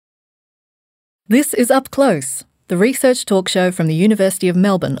This is Up Close, the research talk show from the University of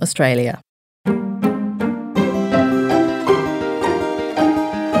Melbourne, Australia.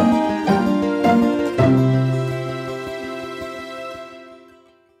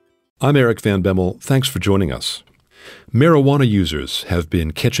 I'm Eric Van Bemmel. Thanks for joining us. Marijuana users have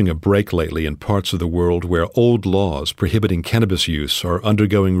been catching a break lately in parts of the world where old laws prohibiting cannabis use are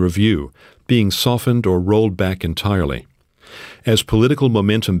undergoing review, being softened or rolled back entirely. As political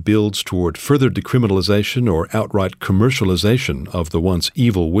momentum builds toward further decriminalization or outright commercialization of the once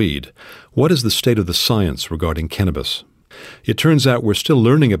evil weed, what is the state of the science regarding cannabis? It turns out we're still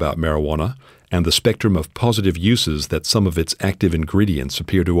learning about marijuana and the spectrum of positive uses that some of its active ingredients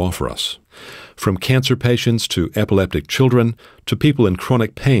appear to offer us. From cancer patients to epileptic children to people in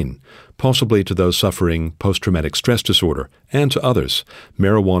chronic pain, possibly to those suffering post-traumatic stress disorder, and to others,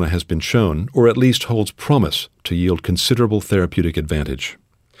 marijuana has been shown, or at least holds promise, to yield considerable therapeutic advantage.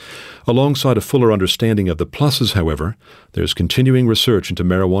 Alongside a fuller understanding of the pluses, however, there's continuing research into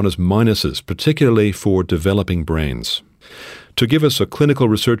marijuana's minuses, particularly for developing brains. To give us a clinical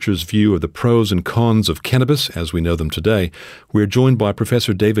researcher's view of the pros and cons of cannabis as we know them today, we're joined by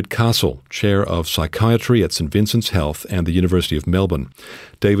Professor David Castle, Chair of Psychiatry at St Vincent's Health and the University of Melbourne.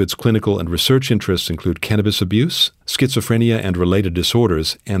 David's clinical and research interests include cannabis abuse, schizophrenia and related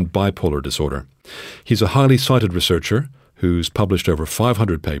disorders, and bipolar disorder. He's a highly cited researcher who's published over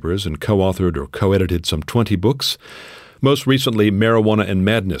 500 papers and co-authored or co-edited some 20 books. Most recently, Marijuana and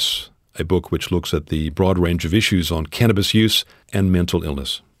Madness, a book which looks at the broad range of issues on cannabis use and mental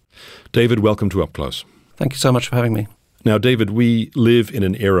illness. David, welcome to Up Close. Thank you so much for having me. Now, David, we live in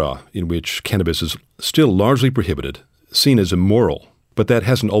an era in which cannabis is still largely prohibited, seen as immoral, but that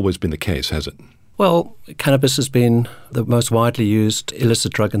hasn't always been the case, has it? Well, cannabis has been the most widely used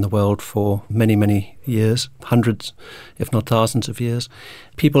illicit drug in the world for many, many years, hundreds, if not thousands of years.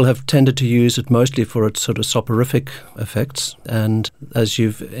 People have tended to use it mostly for its sort of soporific effects. And as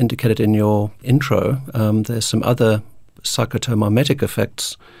you've indicated in your intro, there's some other psychotomimetic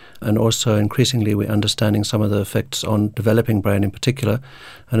effects. And also, increasingly, we're understanding some of the effects on developing brain in particular,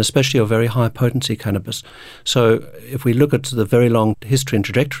 and especially of very high-potency cannabis. So if we look at the very long history and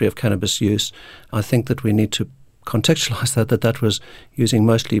trajectory of cannabis use, I think that we need to contextualize that was using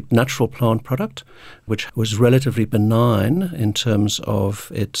mostly natural plant product, which was relatively benign in terms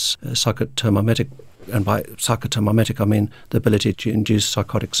of its psychotomimetic. And by psychotomimetic, I mean the ability to induce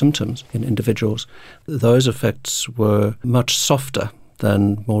psychotic symptoms in individuals. Those effects were much softer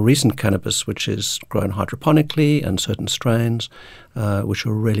than more recent cannabis, which is grown hydroponically, and certain strains, which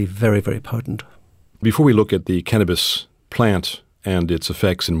are really very, very potent. Before we look at the cannabis plant and its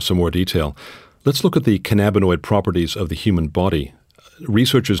effects in some more detail, let's look at the cannabinoid properties of the human body.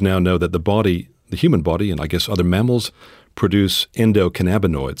 Researchers now know that the human body, and I guess other mammals, produce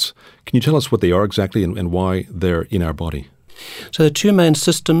endocannabinoids. Can you tell us what they are exactly and why they're in our body? So there are two main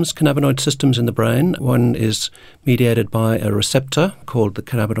systems, cannabinoid systems in the brain. One is mediated by a receptor called the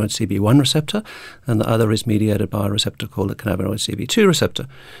cannabinoid CB1 receptor, and the other is mediated by a receptor called the cannabinoid CB2 receptor.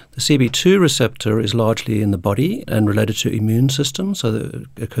 The CB2 receptor is largely in the body and related to immune systems, so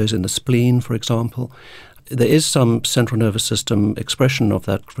it occurs in the spleen, for example. There is some central nervous system expression of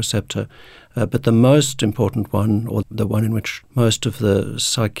that receptor, but the most important one, or the one in which most of the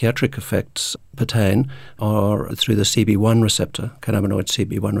psychiatric effects pertain, are through the CB1 receptor, cannabinoid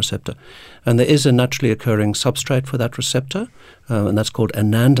CB1 receptor. And there is a naturally occurring substrate for that receptor, and that's called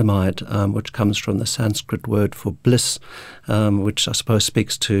anandamide, which comes from the Sanskrit word for bliss, which I suppose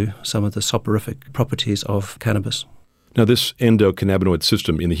speaks to some of the soporific properties of cannabis. Now, this endocannabinoid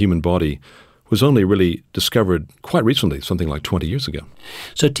system in the human body was only really discovered quite recently, something like 20 years ago.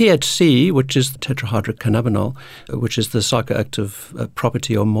 So THC, which is the tetrahydrocannabinol, which is the psychoactive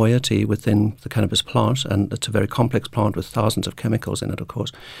property or moiety within the cannabis plant, and it's a very complex plant with thousands of chemicals in it, of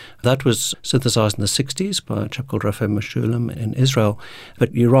course. That was synthesized in the 60s by a chap called Raphael Meshulam in Israel.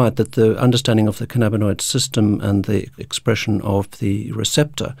 But you're right that the understanding of the cannabinoid system and the expression of the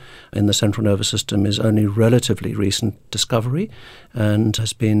receptor in the central nervous system is only relatively recent discovery and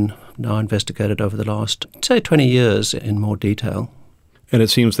has been now investigated over the last, say, 20 years in more detail. And it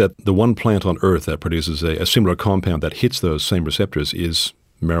seems that the one plant on Earth that produces a similar compound that hits those same receptors is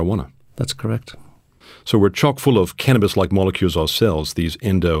marijuana. That's correct. So we're chock full of cannabis-like molecules ourselves, these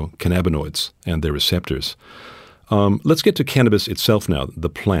endocannabinoids and their receptors. Let's get to cannabis itself now, the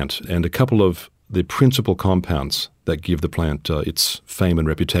plant, and a couple of the principal compounds that give the plant its fame and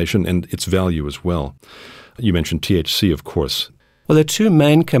reputation and its value as well. You mentioned THC, of course. Well, there are two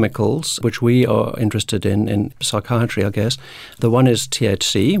main chemicals which we are interested in psychiatry, I guess. The one is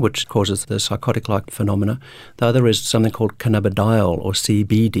THC, which causes the psychotic-like phenomena. The other is something called cannabidiol, or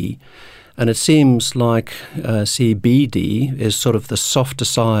CBD. And it seems like CBD is sort of the softer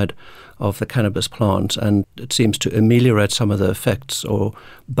side of the cannabis plant, and it seems to ameliorate some of the effects or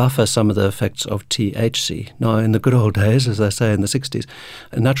buffer some of the effects of THC. Now, in the good old days, as they say in the 60s,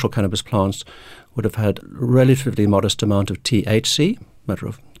 natural cannabis plants would have had relatively modest amount of THC, matter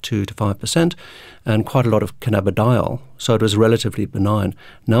of 2 to 5%, and quite a lot of cannabidiol, so it was relatively benign.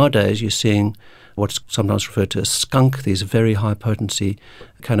 Nowadays, you're seeing what's sometimes referred to as skunk, these very high-potency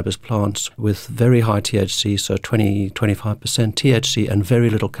cannabis plants with very high THC, so 20-25% THC and very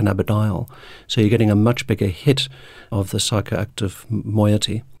little cannabidiol. So you're getting a much bigger hit of the psychoactive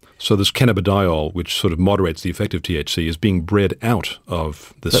moiety. So this cannabidiol, which sort of moderates the effect of THC, is being bred out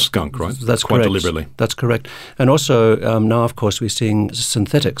of the skunk, right? That's quite correct. Deliberately. That's correct. And also now, of course, we're seeing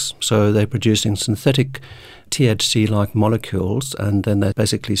synthetics. So they're producing synthetic THC-like molecules, and then they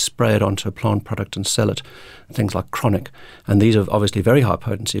basically spray it onto a plant product and sell it, things like Chronic. And these are obviously very high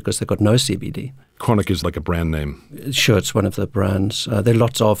potency because they've got no CBD. Chronic is like a brand name. Sure, it's one of the brands. There are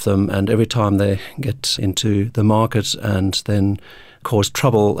lots of them, and every time they get into the market and then cause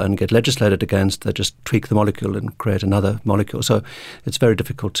trouble and get legislated against, they just tweak the molecule and create another molecule. So it's very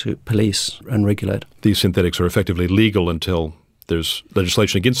difficult to police and regulate. These synthetics are effectively legal until there's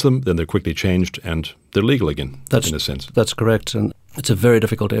legislation against them, then they're quickly changed and they're legal again, in a sense. That's correct, and it's a very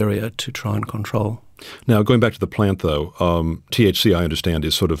difficult area to try and control. Now, going back to the plant, though, THC, I understand,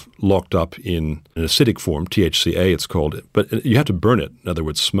 is sort of locked up in an acidic form, THCA it's called, but you have to burn it, in other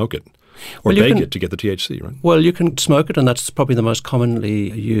words, smoke it. Or bake it to get the THC, right? Well, you can smoke it, and that's probably the most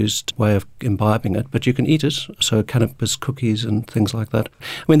commonly used way of imbibing it, but you can eat it, so cannabis cookies and things like that.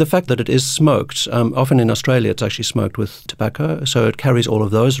 I mean, the fact that it is smoked, often in Australia it's actually smoked with tobacco, so it carries all of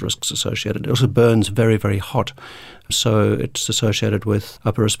those risks associated. It also burns very, very hot, so it's associated with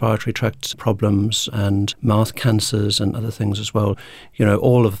upper respiratory tract problems and mouth cancers and other things as well. You know,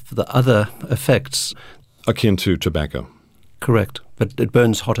 all of the other effects. Akin to tobacco. Correct, but it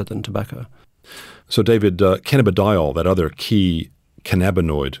burns hotter than tobacco. So, David, cannabidiol, that other key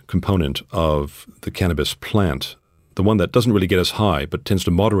cannabinoid component of the cannabis plant, the one that doesn't really get as high but tends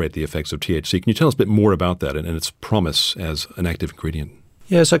to moderate the effects of THC. Can you tell us a bit more about that and its promise as an active ingredient?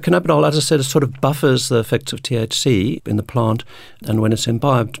 Yeah, so cannabidiol, as I said, it sort of buffers the effects of THC in the plant and when it's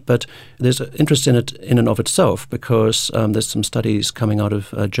imbibed. But there's interest in it in and of itself because there's some studies coming out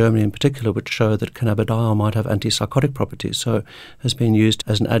of Germany in particular which show that cannabidiol might have antipsychotic properties. So it has been used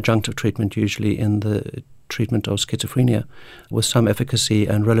as an adjunctive treatment usually in the treatment of schizophrenia with some efficacy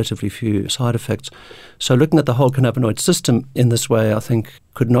and relatively few side effects. So looking at the whole cannabinoid system in this way, I think,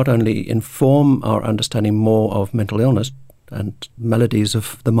 could not only inform our understanding more of mental illness and maladies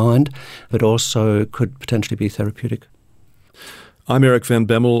of the mind, but also could potentially be therapeutic. I'm Eric Van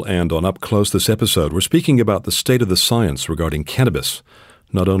Bemmel, and on Up Close this episode, we're speaking about the state of the science regarding cannabis,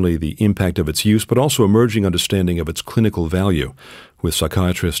 not only the impact of its use, but also emerging understanding of its clinical value, with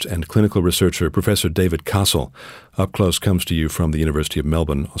psychiatrist and clinical researcher Professor David Castle. Up Close comes to you from the University of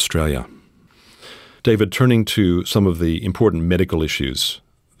Melbourne, Australia. David, turning to some of the important medical issues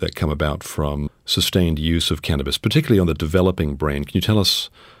that come about from sustained use of cannabis, particularly on the developing brain. Can you tell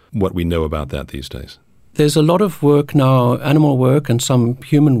us what we know about that these days? There's a lot of work now, animal work and some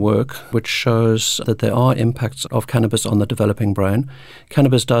human work, which shows that there are impacts of cannabis on the developing brain.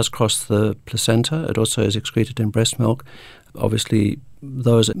 Cannabis does cross the placenta. It also is excreted in breast milk. Obviously,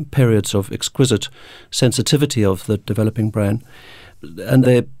 those periods of exquisite sensitivity of the developing brain. And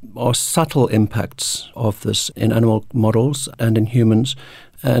there are subtle impacts of this in animal models and in humans.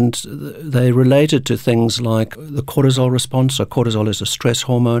 And they related to things like the cortisol response. So cortisol is a stress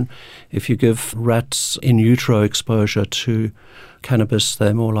hormone. If you give rats in utero exposure to cannabis,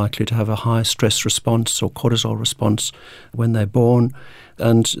 they're more likely to have a high stress response or cortisol response when they're born.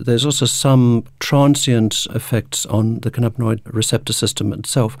 And there's also some transient effects on the cannabinoid receptor system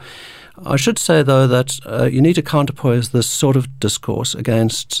itself. I should say, though, that you need to counterpoise this sort of discourse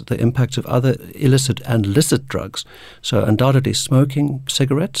against the impact of other illicit and licit drugs. So undoubtedly smoking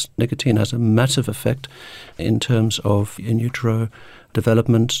cigarettes, nicotine has a massive effect in terms of in utero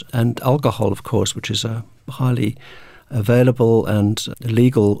development, and alcohol, of course, which is a highly available and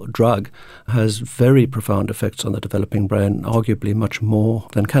legal drug, has very profound effects on the developing brain, arguably much more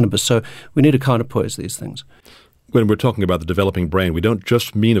than cannabis. So we need to counterpoise these things. When we're talking about the developing brain, we don't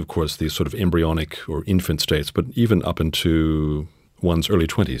just mean, of course, these sort of embryonic or infant states, but even up into one's early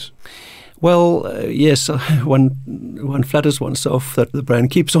 20s. Well, yes, one flatters oneself that the brain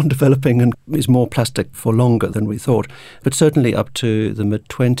keeps on developing and is more plastic for longer than we thought, but certainly up to the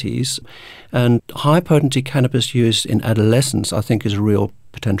mid-20s. And high-potency cannabis use in adolescence, I think, is a real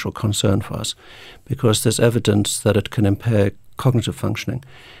potential concern for us because there's evidence that it can impair cognitive functioning.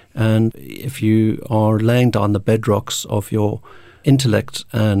 And if you are laying down the bedrocks of your intellect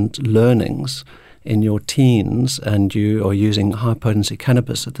and learnings in your teens and you are using high-potency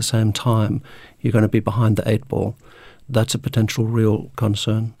cannabis at the same time, you're going to be behind the eight ball. That's a potential real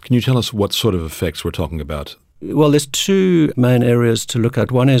concern. Can you tell us what sort of effects we're talking about? Well, there's two main areas to look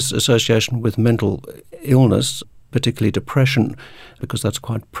at. One is association with mental illness, particularly depression, because that's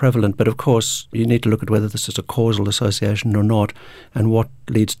quite prevalent. But of course, you need to look at whether this is a causal association or not and what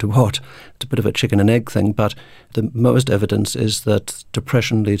leads to what. It's a bit of a chicken and egg thing, but the most evidence is that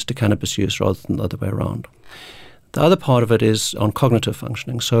depression leads to cannabis use rather than the other way around. The other part of it is on cognitive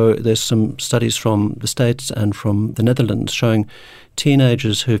functioning. So there's some studies from the States and from the Netherlands showing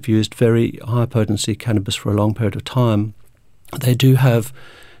teenagers who've used very high-potency cannabis for a long period of time, they do have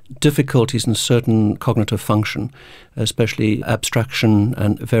difficulties in certain cognitive function, especially abstraction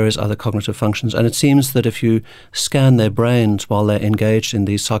and various other cognitive functions. And it seems that if you scan their brains while they're engaged in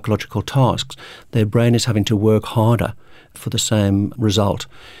these psychological tasks, their brain is having to work harder for the same result.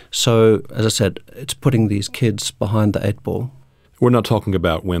 So, as I said, it's putting these kids behind the eight ball. We're not talking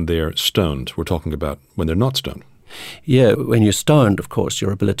about when they're stoned. We're talking about when they're not stoned. Yeah, when you're stoned, of course,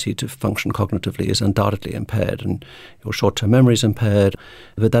 your ability to function cognitively is undoubtedly impaired and your short-term memory is impaired,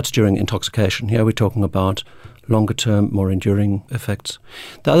 but that's during intoxication. Here we're talking about longer-term, more enduring effects.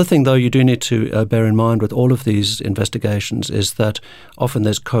 The other thing, though, you do need to bear in mind with all of these investigations is that often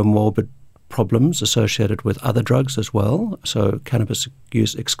there's comorbid problems associated with other drugs as well. So cannabis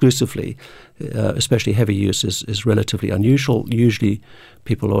use exclusively, especially heavy use, is relatively unusual. Usually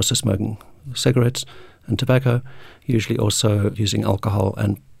people are also smoking cigarettes and tobacco, usually also using alcohol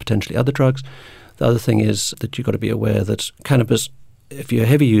and potentially other drugs. The other thing is that you've got to be aware that cannabis, if you're a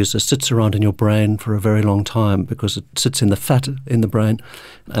heavy user, sits around in your brain for a very long time because it sits in the fat in the brain.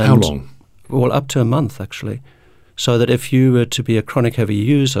 And, how long? Well, up to a month, actually. So that if you were to be a chronic heavy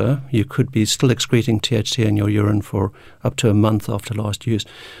user, you could be still excreting THC in your urine for up to a month after last use.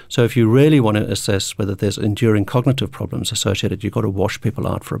 So if you really want to assess whether there's enduring cognitive problems associated, you've got to wash people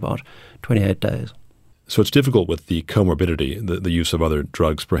out for about 28 days. So it's difficult with the comorbidity, the use of other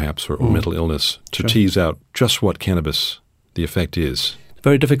drugs perhaps or mental illness, to tease out just what cannabis, the effect is.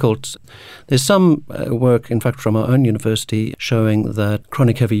 Very difficult. There's some work, in fact, from our own university showing that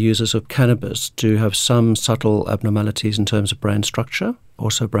chronic heavy users of cannabis do have some subtle abnormalities in terms of brain structure,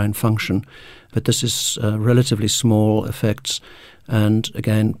 also brain function. But this is relatively small effects. And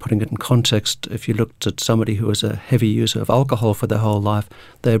again, putting it in context, if you looked at somebody who was a heavy user of alcohol for their whole life,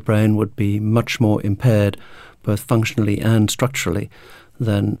 their brain would be much more impaired, both functionally and structurally,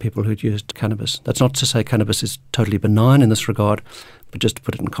 than people who'd used cannabis. That's not to say cannabis is totally benign in this regard, but just to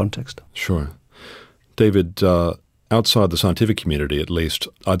put it in context. Sure. David, outside the scientific community at least,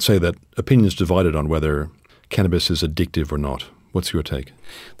 I'd say that opinions divided on whether cannabis is addictive or not. What's your take?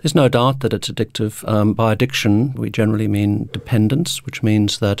 There's no doubt that it's addictive. By addiction, we generally mean dependence, which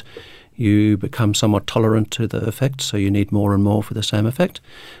means that you become somewhat tolerant to the effect, so you need more and more for the same effect,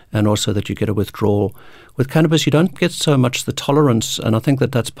 and also that you get a withdrawal. With cannabis, you don't get so much the tolerance, and I think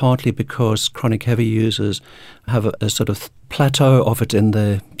that that's partly because chronic heavy users have a sort of plateau of it in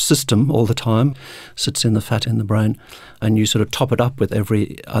their system all the time, sits in the fat in the brain, and you sort of top it up with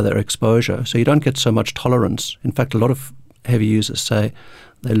every other exposure. So you don't get so much tolerance. In fact, a lot of heavy users say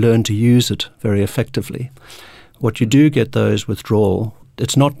they learn to use it very effectively. What you do get, though, is withdrawal.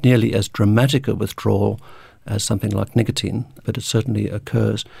 It's not nearly as dramatic a withdrawal as something like nicotine, but it certainly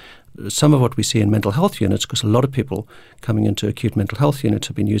occurs. Some of what we see in mental health units, because a lot of people coming into acute mental health units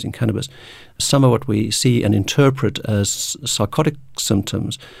have been using cannabis, some of what we see and interpret as psychotic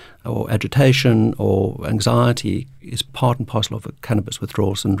symptoms or agitation or anxiety is part and parcel of a cannabis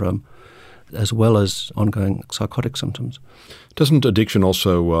withdrawal syndrome, as well as ongoing psychotic symptoms. Doesn't addiction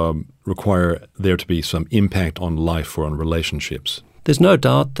also require there to be some impact on life or on relationships? There's no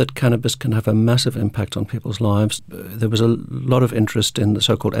doubt that cannabis can have a massive impact on people's lives. There was a lot of interest in the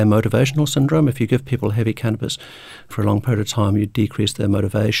so-called amotivational syndrome. If you give people heavy cannabis for a long period of time, you decrease their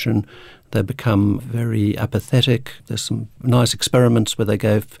motivation. They become very apathetic. There's some nice experiments where they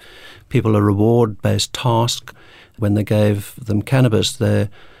gave people a reward-based task. When they gave them cannabis, their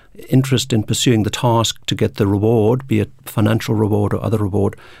interest in pursuing the task to get the reward, be it financial reward or other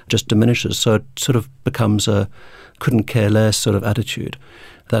reward, just diminishes. So it sort of becomes a couldn't care less sort of attitude.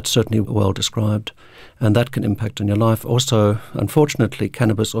 That's certainly well described, and that can impact on your life. Also, unfortunately,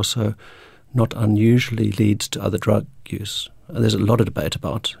 cannabis also not unusually leads to other drug use. There's a lot of debate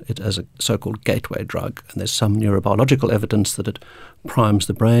about it as a so-called gateway drug, and there's some neurobiological evidence that it primes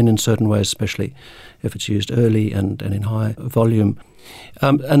the brain in certain ways, especially if it's used early and in high volume.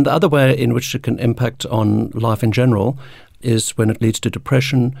 And the other way in which it can impact on life in general is when it leads to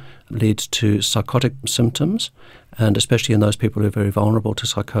depression, leads to psychotic symptoms, and especially in those people who are very vulnerable to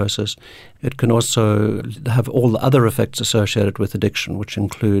psychosis. It can also have all the other effects associated with addiction, which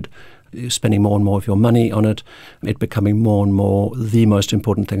include spending more and more of your money on it, it becoming more and more the most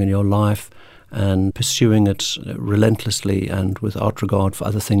important thing in your life, and pursuing it relentlessly and without regard for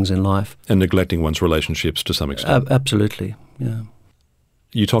other things in life. And neglecting one's relationships to some extent. Absolutely, yeah.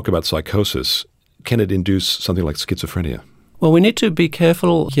 You talk about psychosis. Can it induce something like schizophrenia? Well, we need to be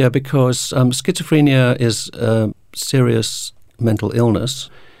careful here because schizophrenia is a serious mental illness.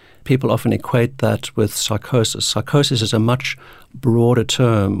 People often equate that with psychosis. Psychosis is a much broader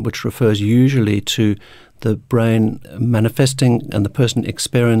term which refers usually to the brain manifesting and the person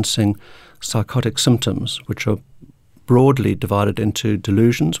experiencing psychotic symptoms, which are broadly divided into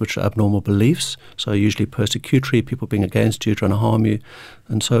delusions, which are abnormal beliefs, so usually persecutory, people being against you, trying to harm you,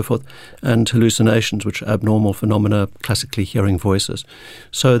 and so forth, and hallucinations, which are abnormal phenomena, classically hearing voices.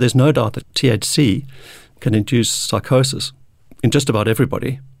 So there's no doubt that THC can induce psychosis in just about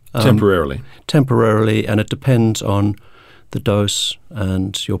everybody. Temporarily, and it depends on the dose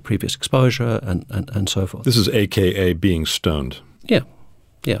and your previous exposure and so forth. This is AKA being stoned. Yeah.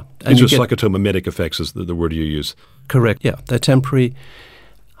 And these are psychotomimetic effects is the word you use. Correct, yeah. They're temporary.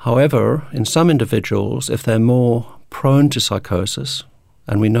 However, in some individuals, if they're more prone to psychosis,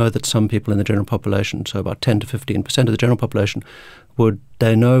 and we know that some people in the general population, so about 10 to 15% of the general population, would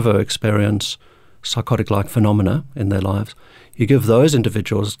de novo experience psychotic-like phenomena in their lives, you give those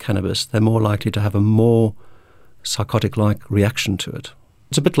individuals cannabis, they're more likely to have a more psychotic-like reaction to it.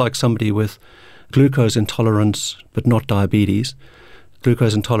 It's a bit like somebody with glucose intolerance but not diabetes.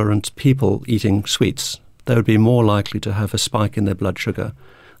 Glucose intolerant people eating sweets, they would be more likely to have a spike in their blood sugar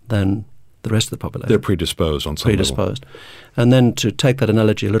than the rest of the population. They're predisposed on some level. And then to take that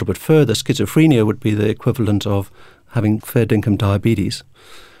analogy a little bit further, schizophrenia would be the equivalent of having fair dinkum diabetes.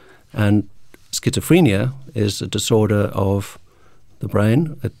 And schizophrenia is a disorder of the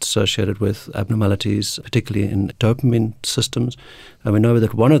brain. It's associated with abnormalities, particularly in dopamine systems. And we know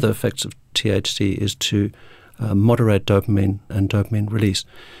that one of the effects of THC is to moderate dopamine and dopamine release.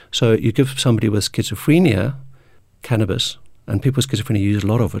 So you give somebody with schizophrenia cannabis, and people with schizophrenia use a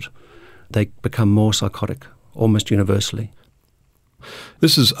lot of it, they become more psychotic, almost universally.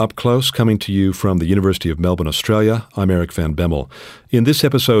 This is Up Close, coming to you from the University of Melbourne, Australia. I'm Eric van Bemmel. In this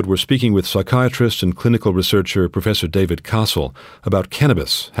episode, we're speaking with psychiatrist and clinical researcher Professor David Castle about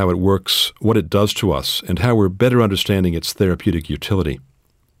cannabis, how it works, what it does to us, and how we're better understanding its therapeutic utility.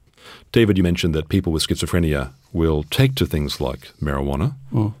 David, you mentioned that people with schizophrenia will take to things like marijuana,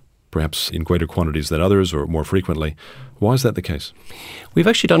 perhaps in greater quantities than others or more frequently. Why is that the case? We've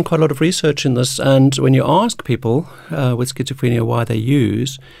actually done quite a lot of research in this, and when you ask people with schizophrenia why they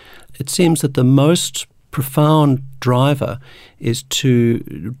use, it seems that the most profound driver is to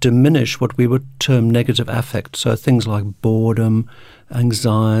diminish what we would term negative affect, so things like boredom,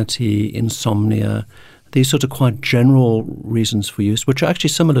 anxiety, insomnia. These sorts of quite general reasons for use, which are actually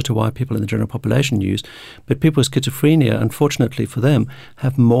similar to why people in the general population use. But people with schizophrenia, unfortunately for them,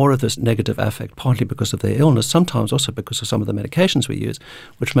 have more of this negative affect, partly because of their illness, sometimes also because of some of the medications we use,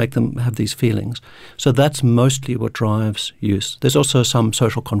 which make them have these feelings. So that's mostly what drives use. There's also some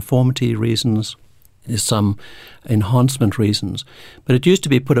social conformity reasons. There's some enhancement reasons. But it used to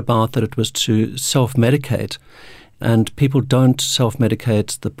be put about that it was to self-medicate, and people don't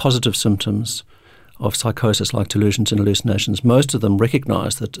self-medicate the positive symptoms of psychosis like delusions and hallucinations. Most of them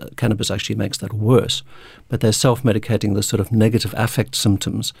recognize that cannabis actually makes that worse, but they're self-medicating the sort of negative affect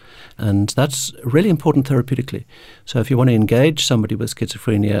symptoms, and that's really important therapeutically. So if you want to engage somebody with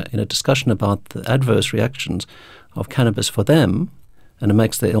schizophrenia in a discussion about the adverse reactions of cannabis for them, and it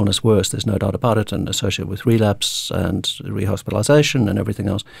makes their illness worse, there's no doubt about it, and associated with relapse and rehospitalization and everything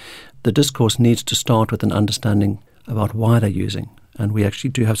else, the discourse needs to start with an understanding about why they're using. And we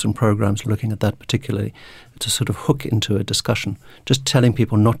actually do have some programs looking at that particularly to sort of hook into a discussion. Just telling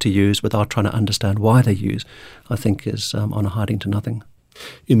people not to use without trying to understand why they use, I think, is on a hiding to nothing.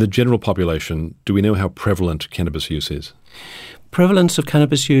 In the general population, do we know how prevalent cannabis use is? Prevalence of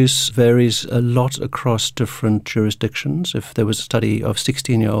cannabis use varies a lot across different jurisdictions. If there was a study of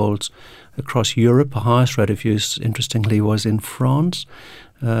 16-year-olds across Europe, the highest rate of use, interestingly, was in France,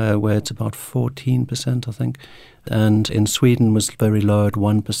 where it's about 14%, I think. And in Sweden was very low at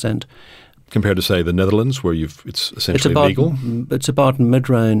 1%. compared to, say, the Netherlands, where it's essentially legal? It's about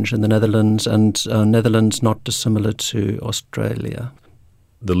mid-range in the Netherlands, and Netherlands not dissimilar to Australia.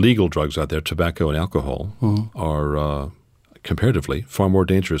 The legal drugs out there, tobacco and alcohol, are comparatively far more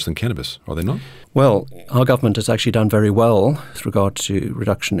dangerous than cannabis, are they not? Well, our government has actually done very well with regard to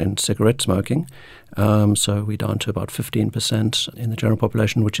reduction in cigarette smoking. So we're down to about 15% in the general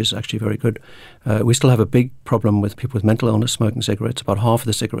population, which is actually very good. We still have a big problem with people with mental illness smoking cigarettes. About half of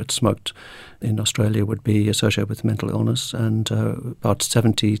the cigarettes smoked in Australia would be associated with mental illness, and about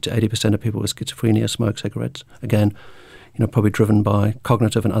 70 to 80% of people with schizophrenia smoke cigarettes. Again, probably driven by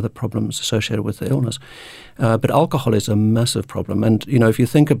cognitive and other problems associated with the illness. But alcohol is a massive problem. And, if you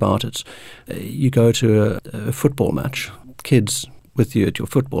think about it, you go to a football match, kids with you at your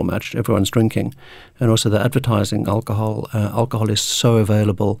football match, everyone's drinking, and also they're advertising alcohol. Alcohol is so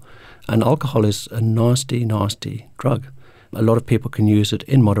available, and alcohol is a nasty, nasty drug. A lot of people can use it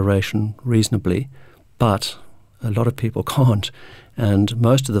in moderation, reasonably, but a lot of people can't. And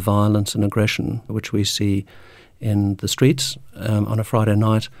most of the violence and aggression which we see in the streets on a Friday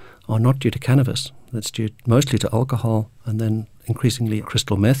night are not due to cannabis. It's due mostly to alcohol, and then increasingly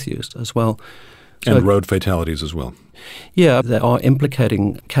crystal meth use as well. So, and road fatalities as well. Yeah, they are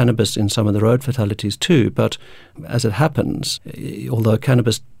implicating cannabis in some of the road fatalities too, but as it happens, although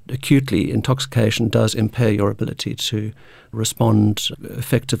cannabis acutely intoxication does impair your ability to respond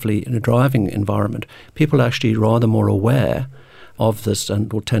effectively in a driving environment, people are actually rather more aware of this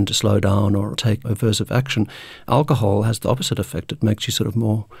and will tend to slow down or take aversive action. Alcohol has the opposite effect. It makes you sort of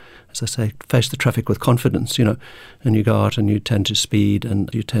more, as I say, face the traffic with confidence, and you go out and you tend to speed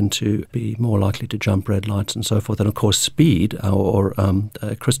and you tend to be more likely to jump red lights and so forth. And of course, speed or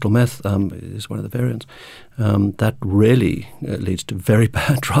crystal meth is one of the variants. That really leads to very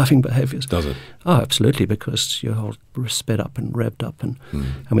bad driving behaviours. Does it? Oh, absolutely, because you're all sped up and revved up. And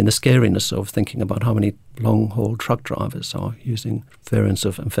I mean, the scariness of thinking about how many long-haul truck drivers are using variants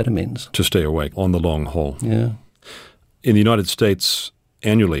of amphetamines. To stay awake on the long haul. Yeah. In the United States,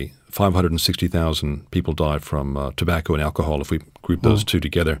 annually, 560,000 people die from tobacco and alcohol, if we group those two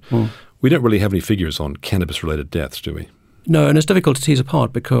together. We don't really have any figures on cannabis-related deaths, do we? No, and it's difficult to tease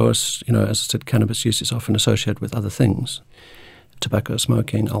apart because, as I said, cannabis use is often associated with other things, tobacco,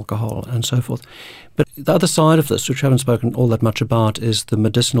 smoking, alcohol, and so forth. But the other side of this, which I haven't spoken all that much about, is the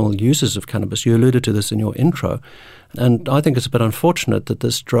medicinal uses of cannabis. You alluded to this in your intro, and I think it's a bit unfortunate that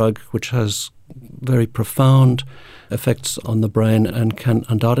this drug, which has very profound effects on the brain and can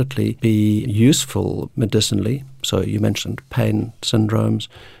undoubtedly be useful medicinally. So you mentioned pain syndromes,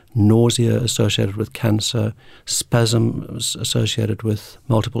 nausea associated with cancer, spasms associated with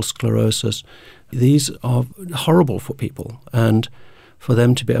multiple sclerosis. These are horrible for people, and for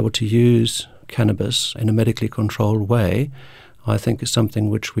them to be able to use cannabis in a medically controlled way, I think is something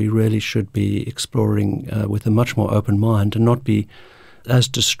which we really should be exploring with a much more open mind and not be as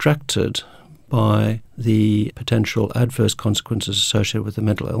distracted by the potential adverse consequences associated with the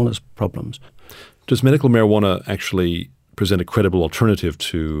mental illness problems. Does medical marijuana actually present a credible alternative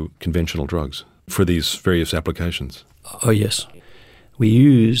to conventional drugs for these various applications? Oh, yes. We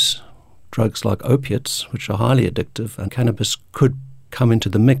use drugs like opiates, which are highly addictive, and cannabis could come into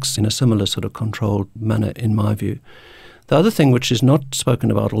the mix in a similar sort of controlled manner, in my view. The other thing which is not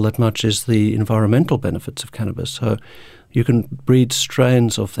spoken about all that much is the environmental benefits of cannabis. So you can breed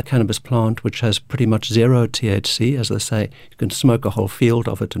strains of the cannabis plant which has pretty much zero THC. As they say, you can smoke a whole field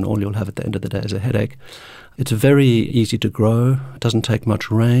of it and all you'll have at the end of the day is a headache. It's very easy to grow. It doesn't take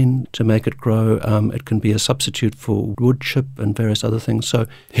much rain to make it grow. It can be a substitute for wood chip and various other things. So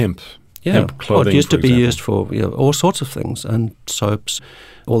hemp. Yeah, hemp clothing, it used to be example. used for all sorts of things, and soaps.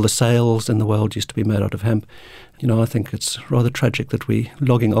 All the sails in the world used to be made out of hemp. I think it's rather tragic that we're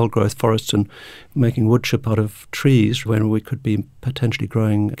logging old-growth forests and making wood chip out of trees when we could be potentially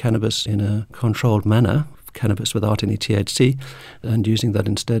growing cannabis in a controlled manner, cannabis without any THC, and using that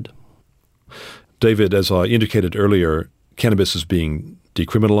instead. David, as I indicated earlier, cannabis is being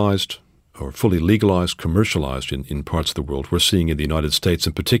decriminalized or fully legalized, commercialized in parts of the world. We're seeing in the United States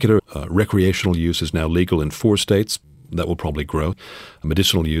in particular, recreational use is now legal in 4 states. That will probably grow.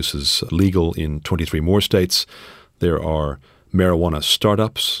 Medicinal use is legal in 23 more states. There are marijuana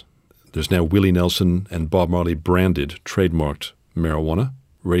startups. There's now Willie Nelson and Bob Marley branded, trademarked marijuana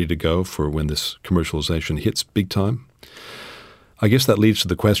ready to go for when this commercialization hits big time. I guess that leads to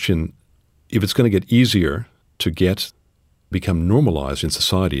the question, if it's going to get easier to become normalized in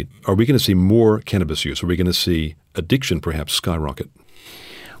society, are we going to see more cannabis use? Are we going to see addiction perhaps skyrocket?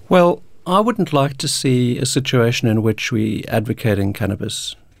 Well, I wouldn't like to see a situation in which we advocating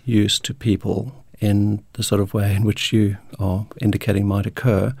cannabis use to people in the sort of way in which you are indicating might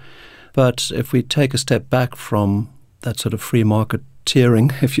occur. But if we take a step back from that sort of free market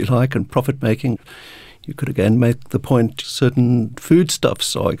tiering, if you like, and profit making, you could again make the point certain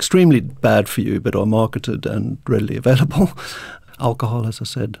foodstuffs are extremely bad for you but are marketed and readily available. Alcohol, as I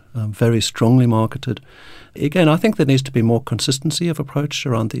said, very strongly marketed. Again, I think there needs to be more consistency of approach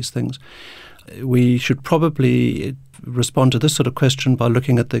around these things. We should probably respond to this sort of question by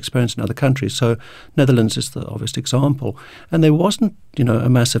looking at the experience in other countries. So Netherlands is the obvious example. And there wasn't, a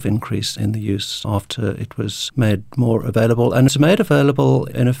massive increase in the use after it was made more available. And it's made available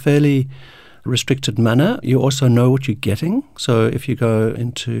in a fairly restricted manner. You also know what you're getting. So if you go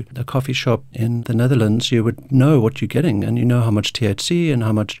into a coffee shop in the Netherlands, you would know what you're getting, and you know how much THC and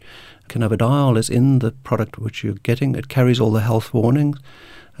how much cannabidiol is in the product which you're getting. It carries all the health warnings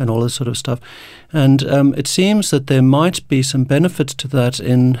and all this sort of stuff. And it seems that there might be some benefits to that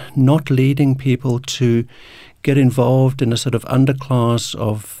in not leading people to get involved in a sort of underclass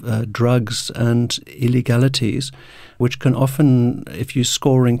of drugs and illegalities, which can often, if you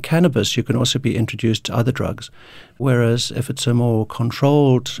score in cannabis, you can also be introduced to other drugs. Whereas if it's a more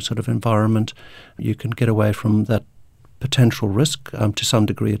controlled sort of environment, you can get away from that potential risk to some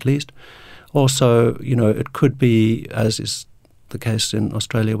degree at least. Also, it could be, as is the case in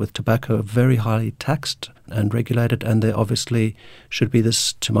Australia with tobacco, very highly taxed and regulated, and there obviously should be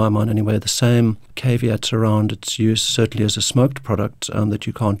this, to my mind anyway, the same caveats around its use, certainly as a smoked product, that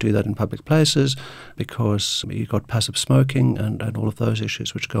you can't do that in public places because you've got passive smoking and all of those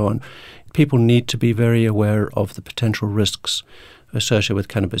issues which go on. People need to be very aware of the potential risks associated with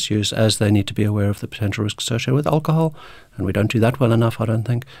cannabis use, as they need to be aware of the potential risks associated with alcohol. And we don't do that well enough, I don't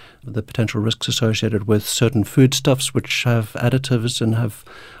think. The potential risks associated with certain foodstuffs which have additives and have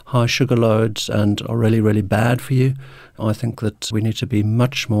high sugar loads and are really, really bad for you. I think that we need to be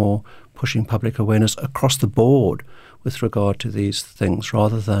much more pushing public awareness across the board with regard to these things,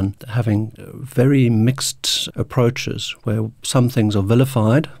 rather than having very mixed approaches where some things are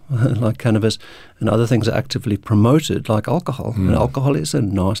vilified, like cannabis, and other things are actively promoted, like alcohol. And alcohol is a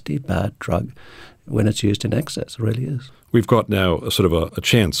nasty, bad drug when it's used in excess. It really is. We've got now a sort of a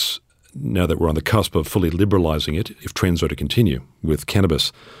chance, now that we're on the cusp of fully liberalizing it, if trends are to continue with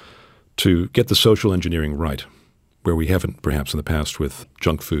cannabis, to get the social engineering right, where we haven't perhaps in the past with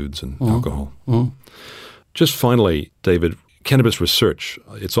junk foods and alcohol. Just finally, David, cannabis research,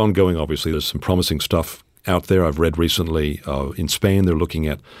 it's ongoing, obviously. There's some promising stuff out there. I've read recently in Spain they're looking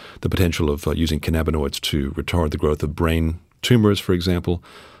at the potential of using cannabinoids to retard the growth of brain tumors, for example.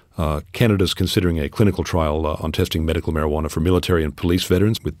 Canada's considering a clinical trial on testing medical marijuana for military and police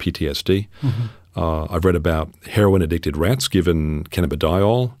veterans with PTSD. I've read about heroin-addicted rats given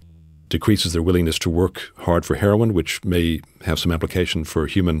cannabidiol decreases their willingness to work hard for heroin, which may have some application for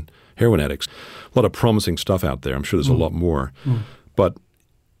human heroin addicts. A lot of promising stuff out there. I'm sure there's a lot more. But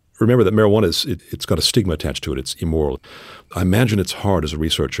remember that marijuana, it's got a stigma attached to it. It's immoral. I imagine it's hard as a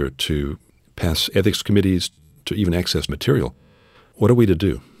researcher to pass ethics committees, to even access material. What are we to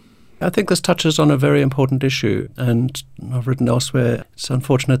do? I think this touches on a very important issue, and I've written elsewhere, it's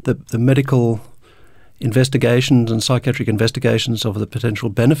unfortunate that the medical investigations and psychiatric investigations of the potential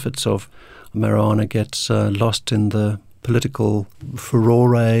benefits of marijuana gets lost in the political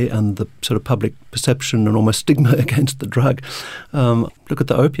furore and the sort of public perception and almost stigma against the drug. Look at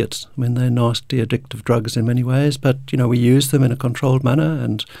the opiates. I mean, they're nasty, addictive drugs in many ways, but, we use them in a controlled manner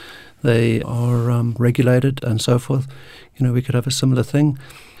and they are regulated and so forth. We could have a similar thing.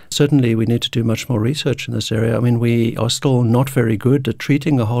 Certainly, we need to do much more research in this area. I mean, we are still not very good at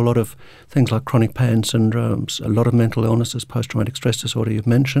treating a whole lot of things like chronic pain syndromes, a lot of mental illnesses, post-traumatic stress disorder you've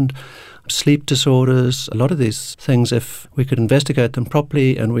mentioned, sleep disorders, a lot of these things. If we could investigate them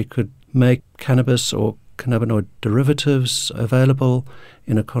properly and we could make cannabis or cannabinoid derivatives available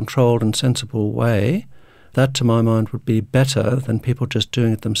in a controlled and sensible way, that, to my mind, would be better than people just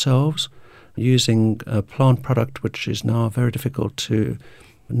doing it themselves, using a plant product which is now very difficult to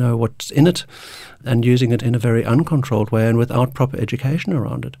know what's in it, and using it in a very uncontrolled way and without proper education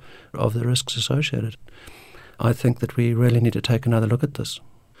around it of the risks associated. I think that we really need to take another look at this.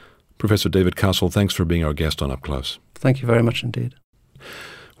 Professor David Castle, thanks for being our guest on Up Close. Thank you very much indeed.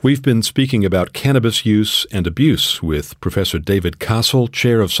 We've been speaking about cannabis use and abuse with Professor David Castle,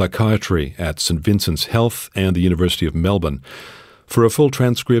 Chair of Psychiatry at St. Vincent's Health and the University of Melbourne. For a full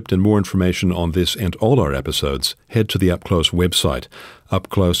transcript and more information on this and all our episodes, head to the Up Close website. Up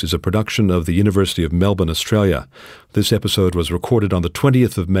Close is a production of the University of Melbourne, Australia. This episode was recorded on the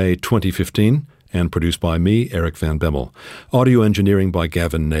 20th of May 2015 and produced by me, Eric Van Bemmel. Audio engineering by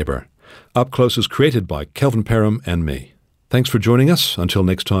Gavin Nebauer. Up Close is created by Kelvin Parham and me. Thanks for joining us. Until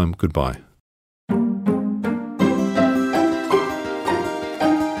next time, goodbye.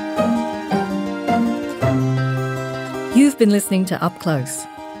 been listening to Up Close.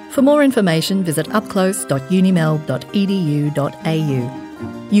 For more information, visit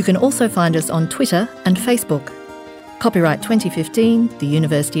upclose.unimel.edu.au. You can also find us on Twitter and Facebook. Copyright 2015, the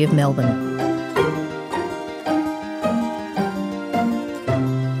University of Melbourne.